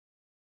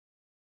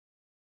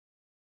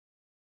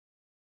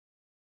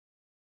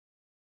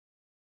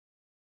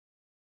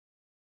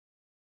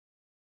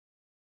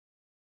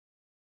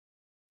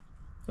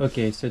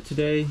Okay, so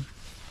today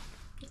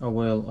I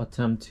will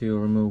attempt to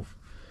remove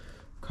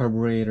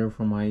carburetor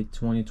from my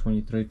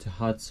 2023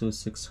 Tohatsu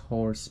 6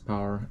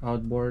 horsepower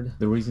outboard.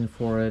 The reason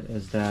for it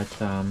is that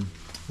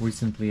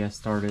recently I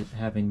started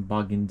having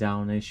bogging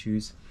down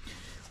issues.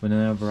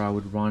 Whenever I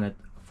would run at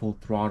full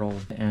throttle,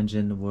 the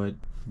engine would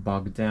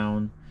bog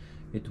down.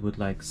 It would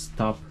like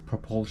stop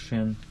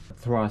propulsion,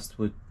 thrust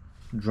would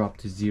drop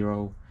to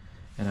zero,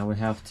 and I would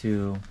have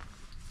to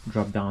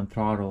drop down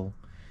throttle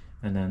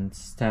and then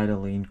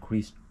steadily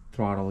increase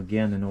throttle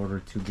again in order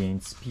to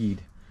gain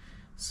speed.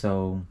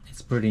 So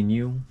it's pretty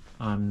new.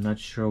 I'm not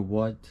sure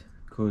what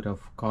could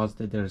have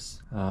caused it.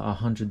 There's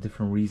 100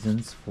 different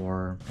reasons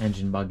for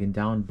engine bogging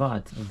down,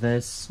 but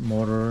this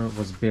motor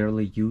was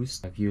barely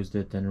used. I've used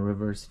it in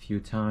rivers a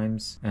few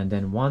times, and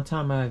then one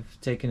time I've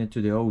taken it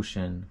to the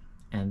ocean,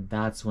 and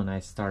that's when I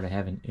started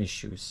having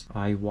issues.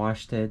 I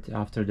washed it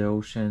after the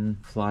ocean,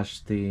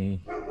 flushed the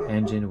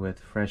engine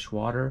with fresh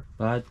water,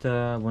 but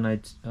when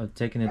I'd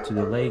taken it to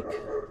the lake,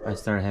 I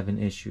started having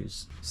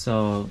issues.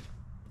 So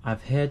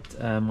I've hit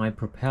my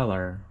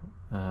propeller.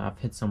 I've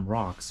hit some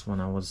rocks when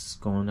I was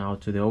going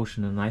out to the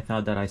ocean, and I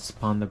thought that I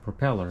spun the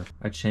propeller.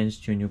 I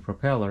changed to a new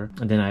propeller,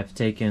 and then I've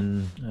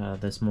taken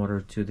this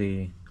motor to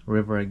the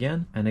river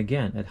again, and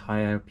again at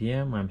high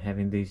RPM I'm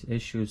having these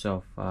issues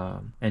of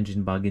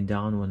engine bogging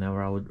down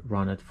whenever I would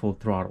run at full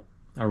throttle.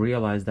 I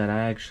realized that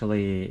I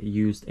actually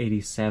used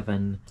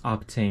 87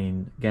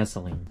 octane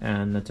gasoline,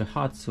 and the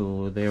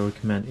Tohatsu, they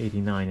recommend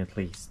 89 at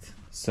least.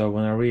 So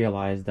when I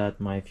realized that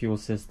my fuel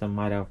system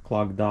might have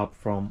clogged up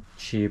from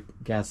cheap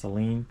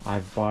gasoline,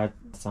 I bought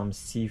some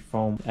sea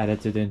foam,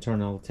 added to the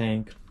internal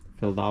tank,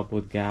 filled up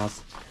with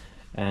gas,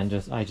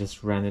 and I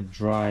just ran it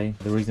dry.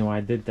 The reason why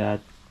I did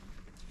that,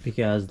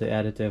 because the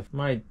additive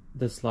might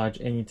dislodge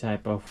any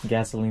type of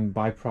gasoline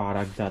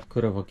byproduct that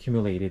could have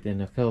accumulated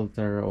in a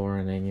filter or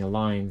in any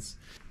lines.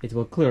 It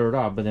will clear it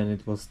up, but then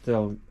it will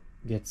still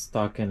get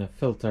stuck in a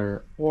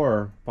filter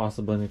or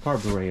possibly in a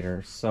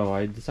carburetor. So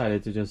I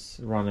decided to just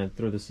run it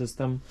through the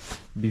system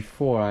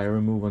before I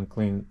remove and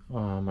clean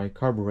my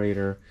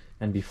carburetor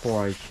and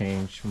before I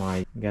change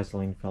my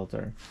gasoline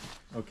filter.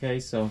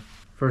 Okay, so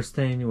first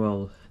thing,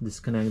 we'll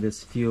disconnect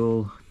this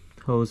fuel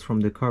hose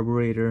from the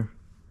carburetor.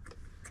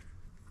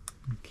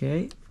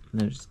 Okay,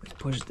 and I'm just gonna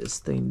push this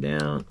thing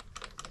down.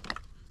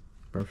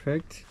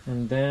 Perfect.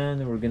 And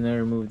then we're gonna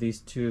remove these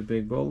two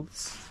big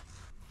bolts.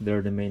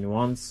 They're the main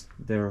ones.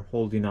 They're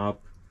holding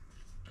up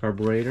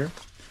carburetor,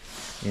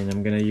 and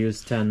I'm gonna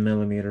use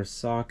 10mm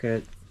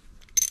socket.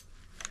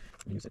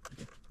 Use it.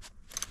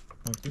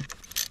 Okay.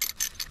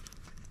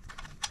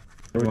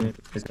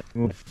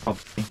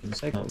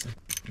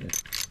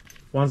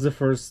 Once the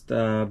first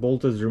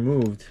bolt is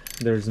removed,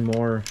 there's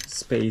more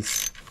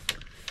space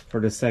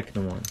for the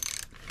second one.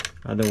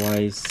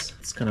 Otherwise,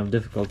 it's kind of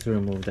difficult to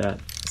remove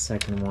that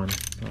second one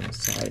on the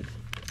side.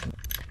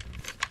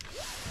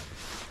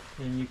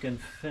 And you can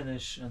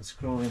finish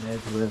unscrewing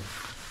it with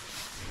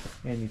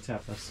any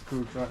type of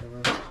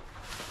screwdriver.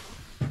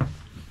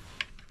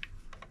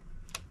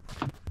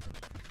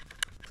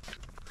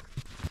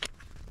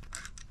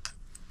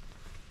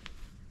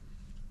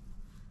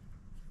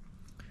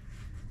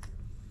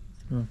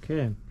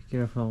 Okay, be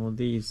careful with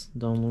these,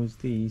 don't lose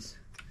these.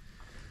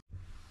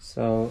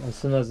 So as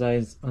soon as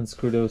I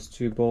unscrew those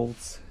two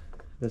bolts,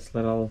 this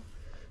little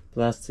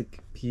plastic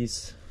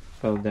piece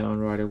fell down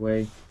right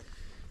away.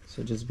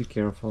 So just be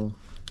careful,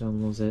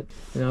 don't lose it.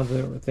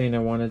 Another thing I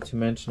wanted to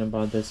mention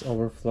about this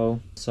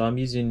overflow. So I'm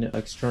using an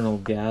external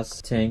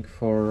gas tank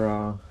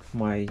for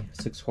my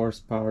 6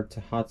 horsepower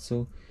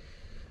Tohatsu.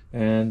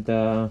 And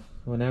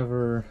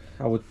whenever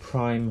I would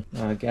prime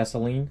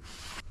gasoline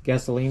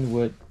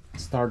would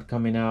start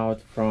coming out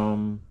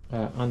from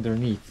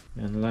underneath.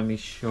 And let me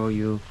show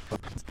you.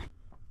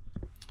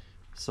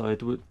 So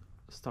it would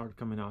start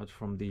coming out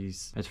from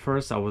these. At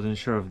first I wasn't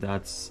sure if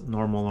that's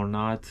normal or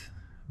not,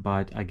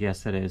 but I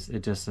guess it is.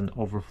 It's just an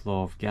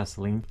overflow of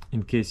gasoline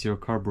in case your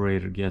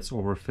carburetor gets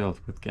overfilled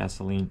with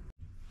gasoline.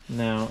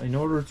 Now, in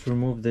order to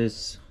remove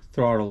this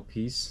throttle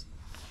piece,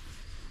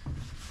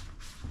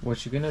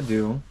 what you're gonna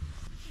do,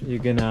 you're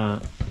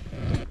gonna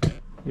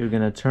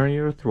turn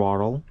your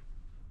throttle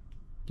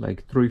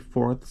like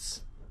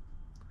 3/4.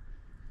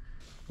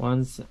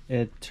 Once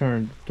it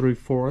turned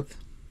 3/4,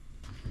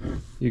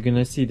 you're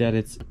gonna see that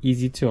it's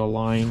easy to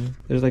align.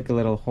 There's like a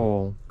little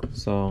hole,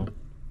 so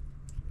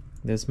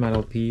this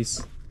metal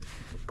piece,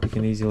 you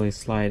can easily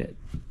slide it,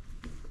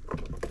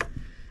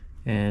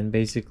 and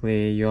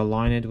basically you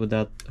align it with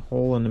that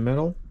hole in the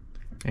middle,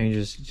 and you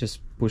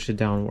just push it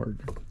downward,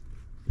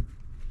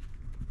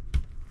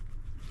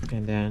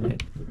 and then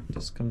it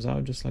just comes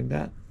out just like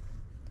that,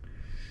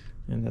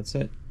 and that's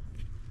it.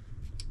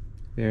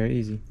 Very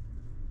easy.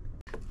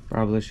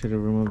 Probably should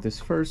have removed this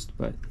first,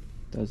 but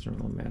doesn't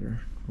really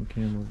matter. We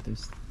can remove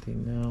this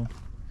thing now.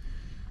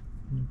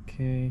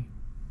 Okay,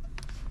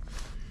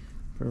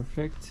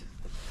 perfect.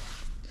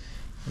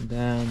 And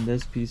then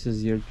this piece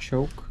is your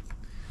choke.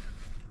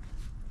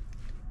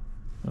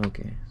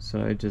 Okay,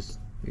 so you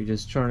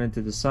just turn it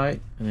to the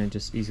side and it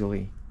just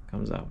easily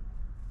comes out.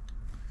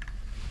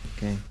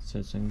 Okay, so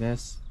it's like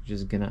this.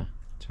 Just gonna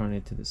turn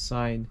it to the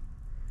side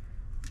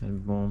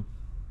and boom,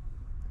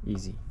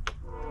 easy.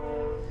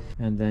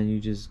 And then you're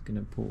just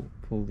gonna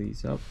pull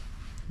these up,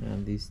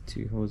 and these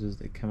two hoses,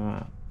 they come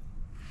out.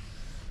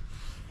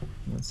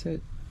 That's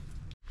it.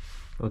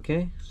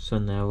 Okay, so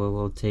now we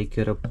will take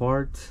it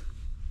apart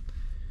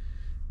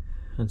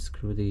and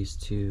screw these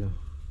two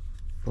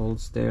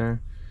bolts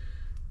there,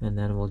 and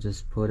then we'll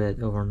just put it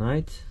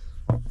overnight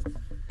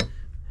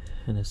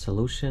in a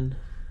solution,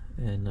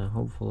 and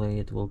hopefully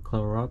it will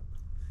clear up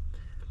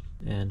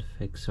and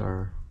fix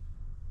our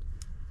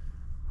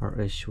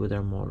issue with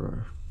our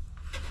motor.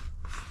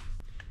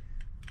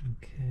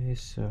 Okay,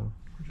 so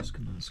we're just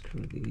gonna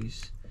screw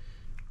these.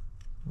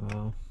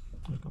 Well,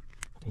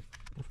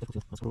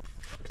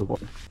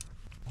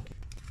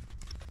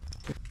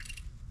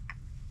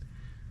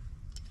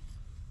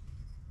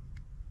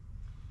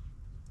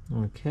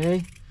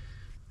 okay,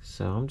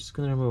 so I'm just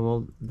gonna remove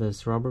all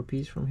this rubber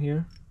piece from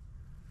here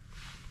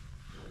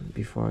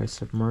before I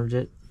submerge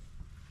it.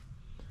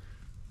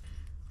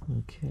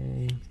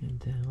 Okay, and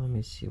then let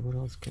me see, what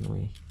else can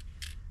we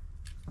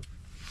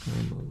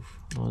remove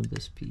on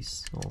this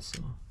piece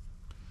also.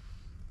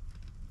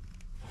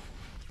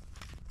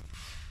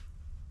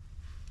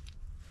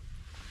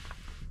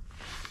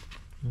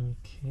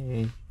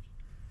 Okay,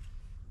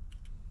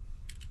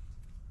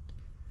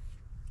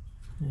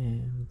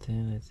 and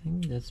then I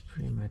think that's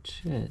pretty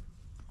much it.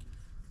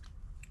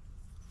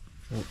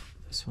 Oh,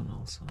 this one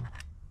also.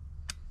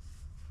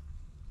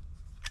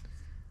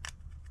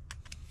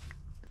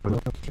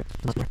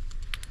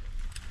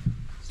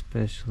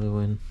 Especially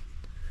when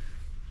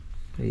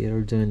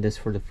you're doing this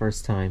for the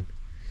first time.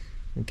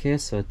 Okay,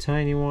 so a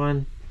tiny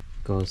one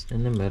goes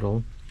in the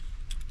middle,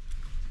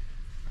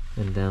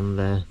 and then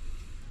the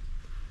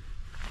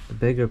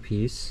bigger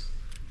piece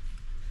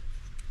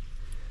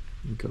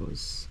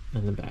goes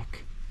in the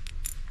back.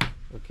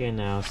 Okay,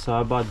 now, so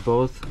I bought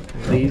both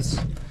of these.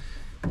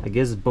 I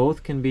guess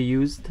both can be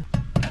used.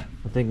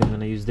 I think I'm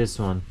gonna use this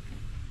one.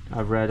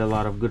 I've read a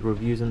lot of good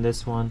reviews on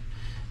this one.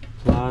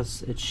 Plus,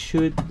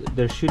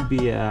 there should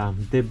be a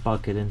dip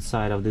bucket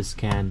inside of this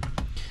can.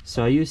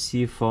 So I use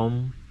sea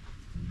foam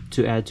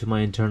to add to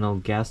my internal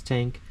gas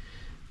tank,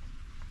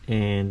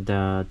 and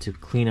to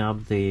clean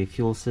up the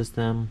fuel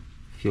system,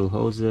 fuel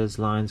hoses,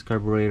 lines,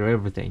 carburetor,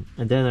 everything.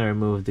 And then I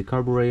remove the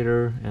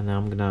carburetor, and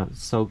I'm gonna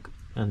soak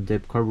and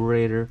dip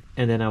carburetor,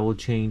 and then I will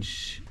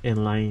change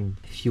inline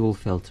fuel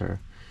filter,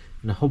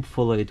 and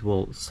hopefully it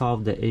will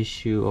solve the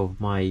issue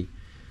of my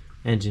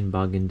engine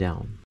bogging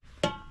down.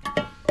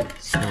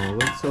 So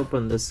let's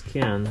open this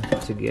can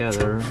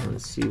together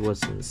and see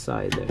what's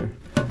inside there.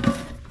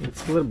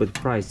 It's a little bit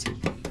pricey,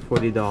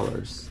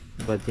 $40,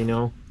 but you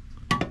know,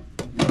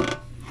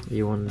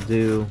 you want to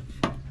do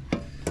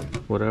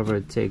whatever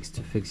it takes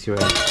to fix your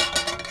engine.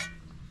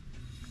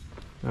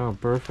 Oh,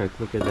 perfect,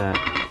 look at that.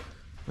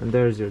 And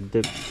there's your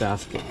dip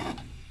basket.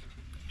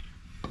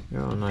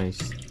 Oh,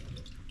 nice.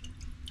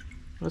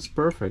 That's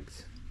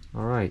perfect.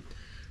 Alright,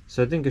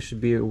 so I think I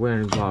should be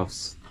wearing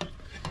gloves.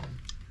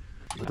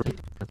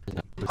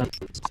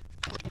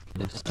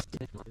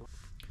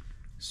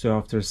 So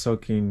after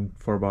soaking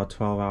for about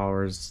 12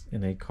 hours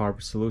in a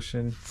carb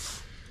solution,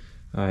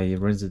 I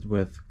rinse it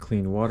with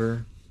clean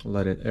water,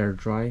 let it air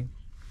dry,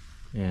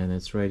 and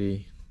it's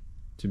ready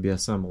to be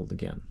assembled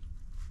again.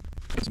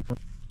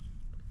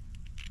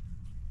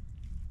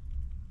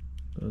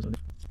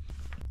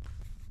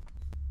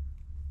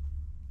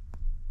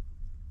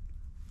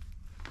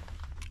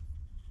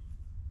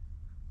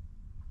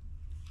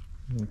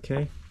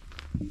 Okay,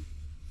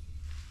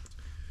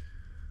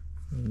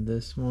 and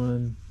this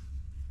one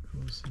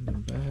goes in the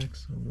back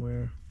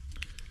somewhere.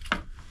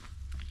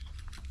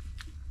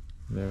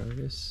 There it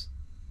is.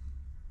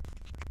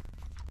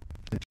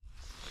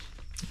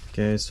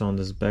 Okay, so on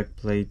this back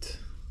plate,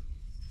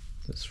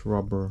 this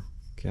rubber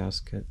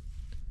gasket,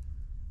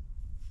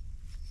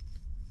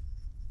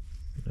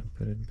 I'm gonna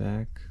put it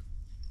back.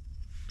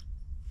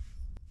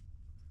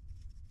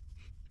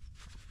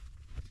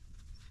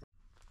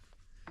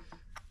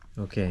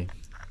 Okay,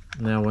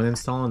 now when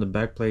installing the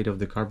back plate of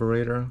the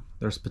carburetor,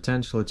 there's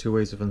potentially two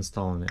ways of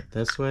installing it.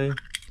 This way,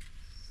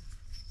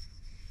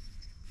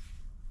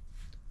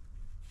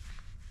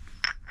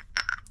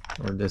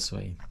 or this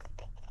way.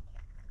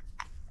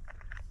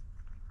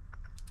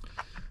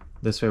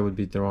 This way would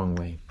be the wrong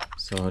way.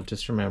 So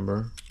just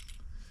remember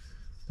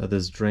that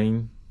this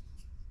drain,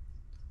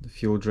 the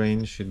fuel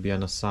drain, should be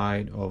on the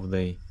side of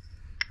the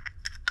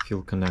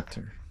fuel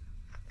connector.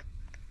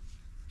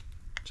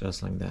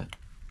 Just like that.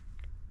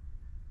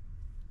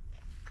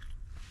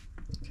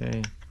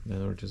 Okay,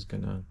 then we're just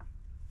gonna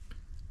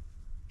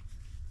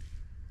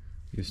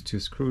use two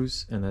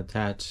screws and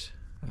attach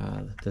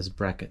this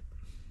bracket.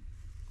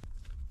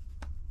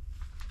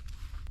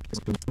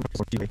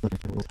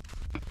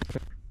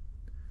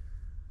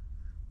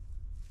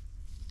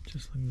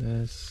 Just like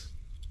this.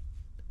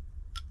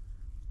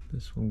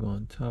 This will go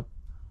on top.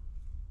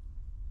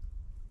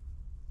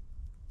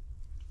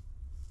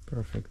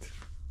 Perfect.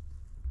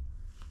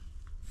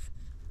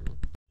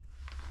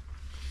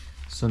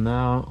 So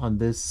now on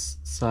this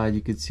side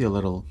you can see a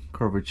little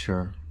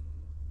curvature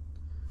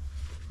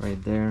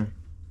right there.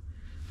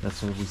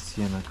 That's what we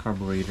see in a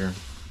carburetor.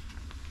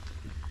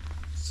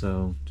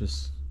 So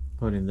just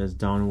putting this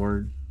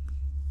downward,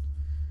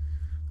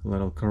 a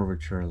little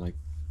curvature, like,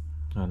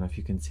 I don't know if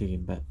you can see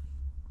it, but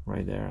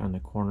right there on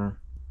the corner.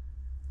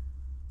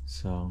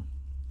 So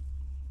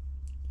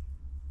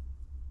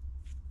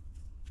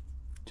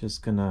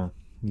just gonna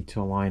need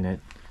to align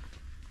it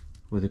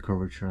with the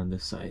curvature on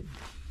this side.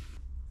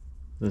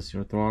 This is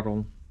your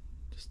throttle,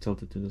 just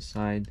tilt it to the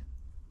side,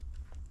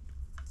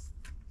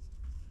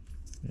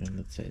 and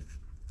that's it.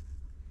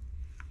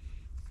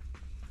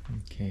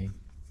 Okay.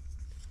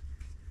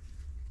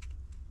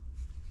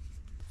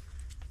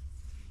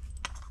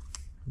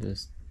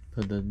 Just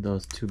put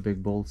those two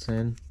big bolts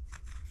in.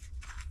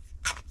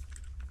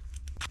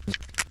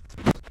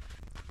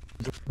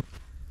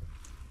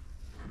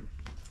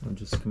 I'll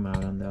just come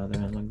out on the other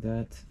end like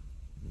that.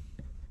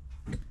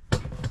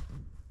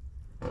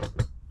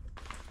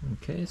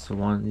 Okay, so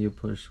once you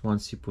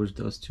push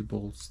those two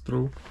bolts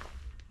through,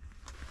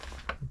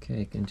 okay,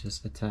 you can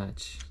just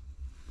attach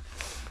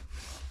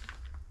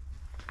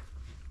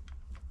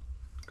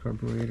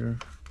carburetor.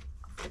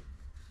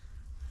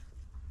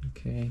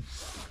 Okay,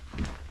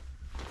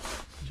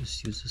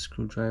 just use a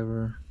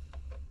screwdriver.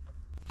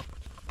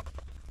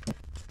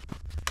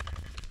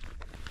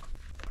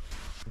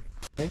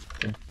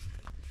 Okay.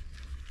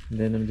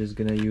 Then I'm just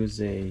gonna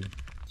use a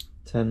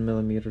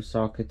 10mm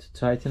socket to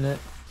tighten it.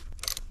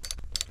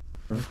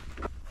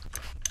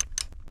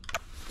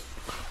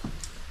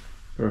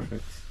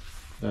 Perfect.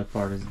 That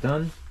part is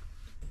done.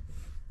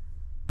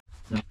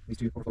 Now these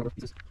two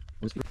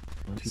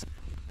pieces.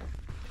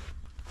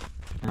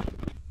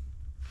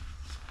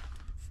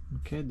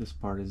 Okay, this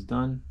part is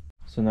done.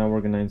 So now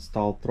we're gonna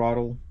install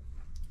throttle.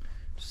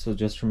 So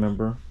just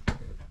remember,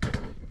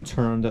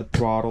 turn the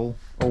throttle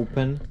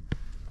open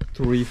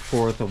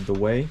 3/4 of the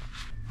way.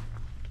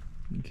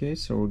 Okay,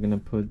 so we're gonna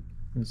put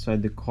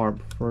inside the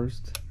carb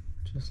first,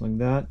 just like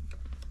that,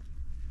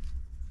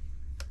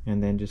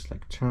 and then just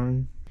like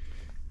turn.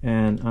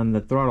 And on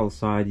the throttle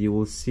side you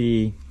will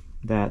see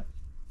that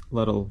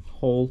little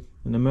hole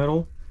in the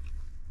middle.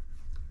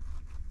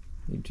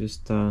 You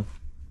just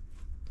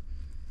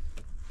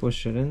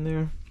push it in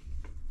there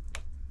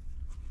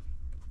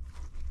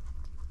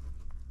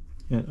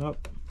and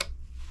up.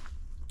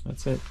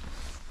 That's it.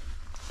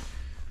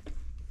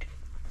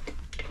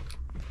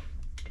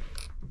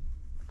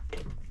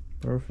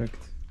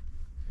 Perfect.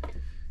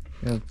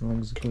 Yeah, it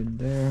looks good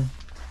there.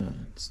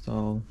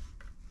 Install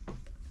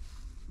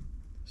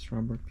this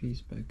rubber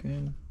piece back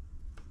in.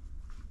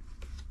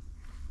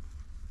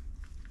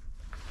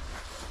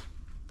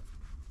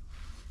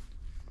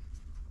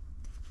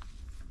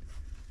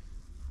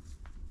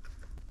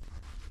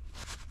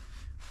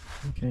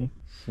 Okay,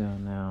 so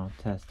now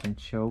test and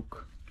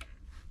choke.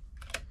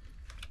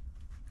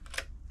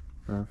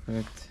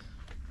 Perfect.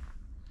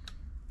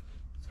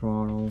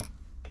 Throttle.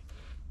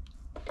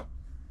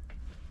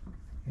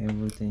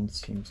 Everything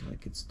seems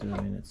like it's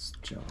doing its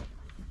job.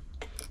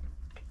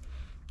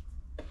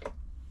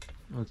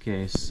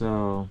 Okay,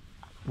 so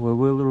we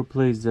will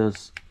replace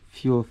this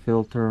fuel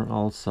filter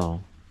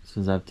also,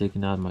 since I've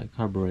taken out my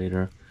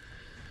carburetor.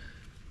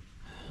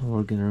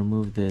 We're gonna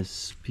remove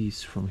this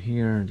piece from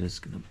here. I'm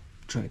just gonna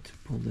try to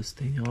pull this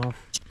thing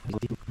off.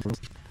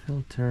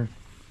 Filter.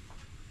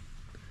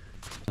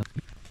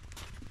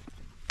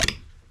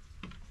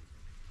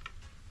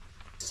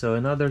 So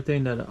another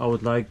thing that I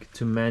would like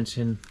to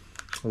mention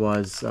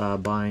was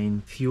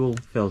buying fuel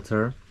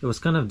filter. It was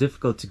kind of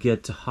difficult to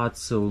get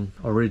Tohatsu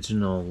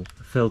original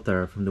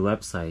filter from the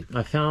website.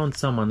 I found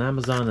some on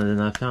Amazon and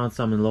then I found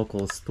some in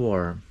local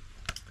store.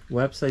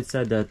 Website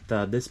said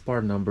that this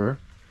part number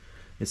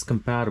is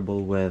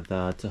compatible with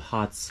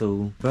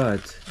Tohatsu,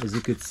 but as you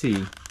could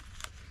see,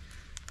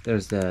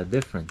 there's a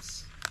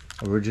difference.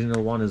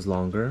 Original one is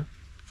longer.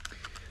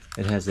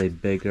 It has a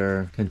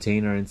bigger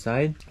container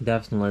inside.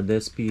 Definitely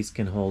this piece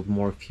can hold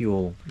more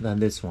fuel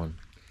than this one.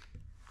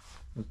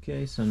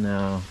 Okay, so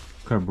now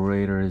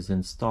carburetor is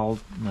installed.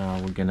 Now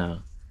we're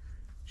gonna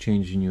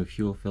change a new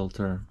fuel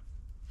filter.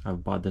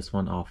 I've bought this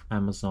one off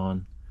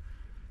Amazon.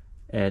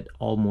 It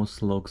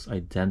almost looks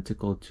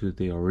identical to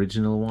the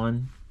original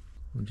one.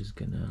 We're just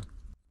gonna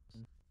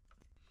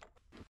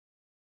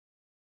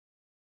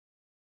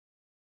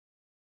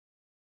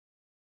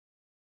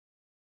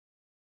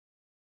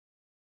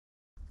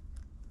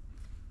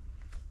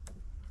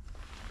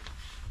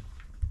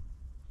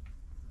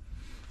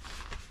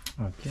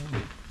okay,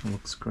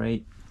 looks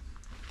great.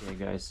 Okay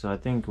guys, so I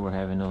think we're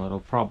having a little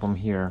problem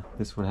here.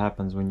 This is what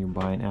happens when you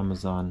buy an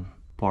Amazon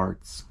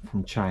parts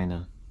from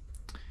China.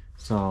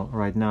 So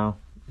right now,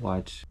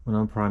 watch, when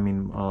I'm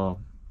priming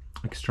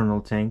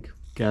external tank,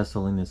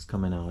 gasoline is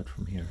coming out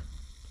from here,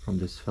 from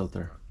this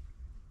filter.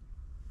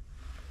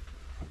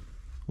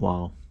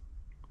 Wow.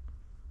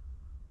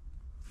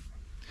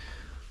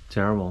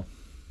 Terrible.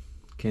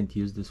 Can't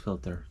use this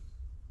filter.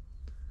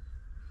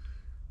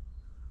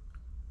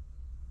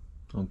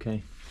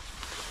 Okay.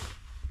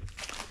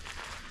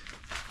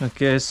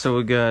 Okay, so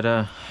we got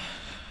a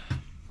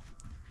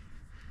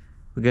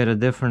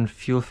different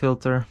fuel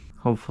filter.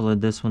 Hopefully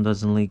this one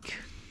doesn't leak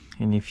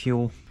any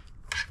fuel.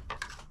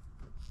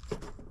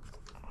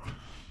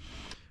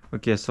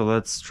 Okay, so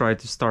let's try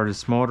to start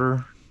this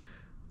motor.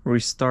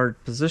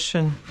 Restart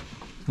position,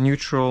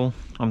 neutral.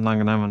 I'm not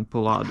gonna even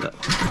pull out that.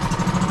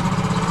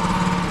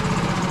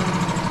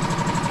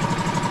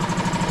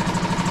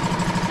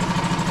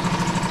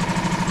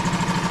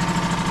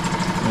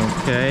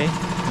 Okay,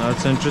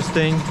 that's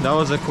interesting. That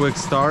was a quick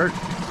start.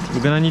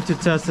 We're gonna need to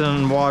test it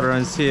on water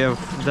and see if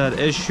that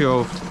issue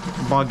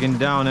of bogging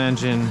down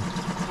engine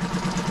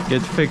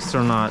get fixed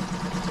or not.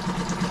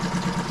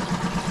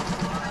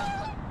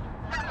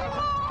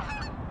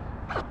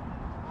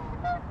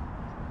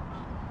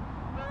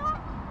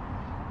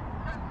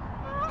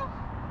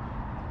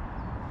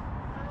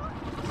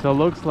 So it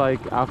looks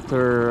like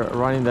after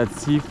running that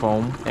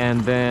seafoam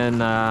and then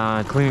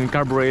cleaning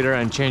carburetor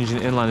and changing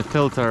inline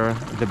filter,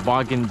 the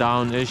bogging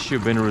down issue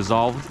been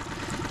resolved.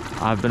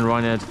 I've been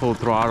running at full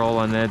throttle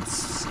and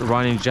it's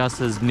running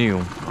just as new.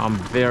 I'm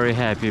very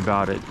happy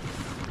about it.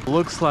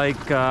 Looks like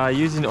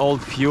using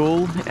old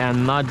fuel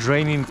and not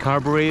draining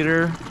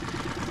carburetor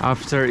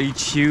after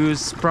each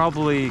use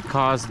probably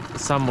caused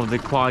some of the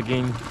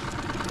clogging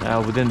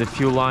within the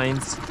fuel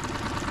lines.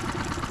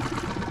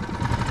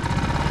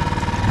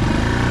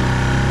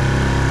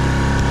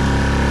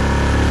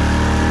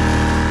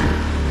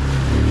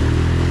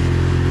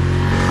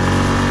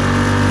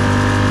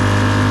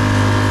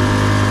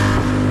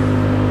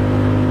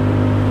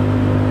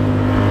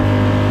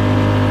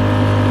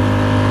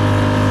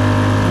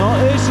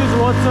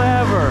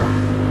 Whatsoever,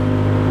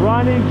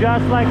 running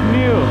just like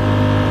new.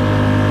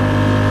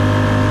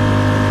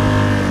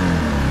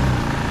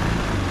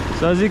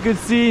 So as you can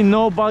see,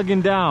 no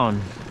bogging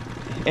down.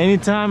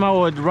 Anytime I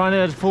would run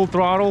it at full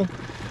throttle,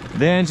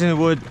 the engine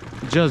would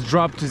just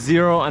drop to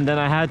zero, and then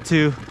I had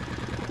to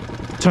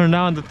turn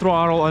down the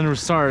throttle and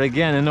restart it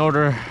again in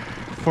order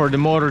for the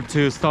motor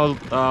to start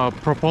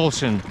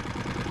propulsion.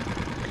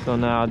 So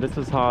now this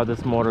is how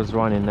this motor is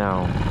running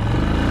now.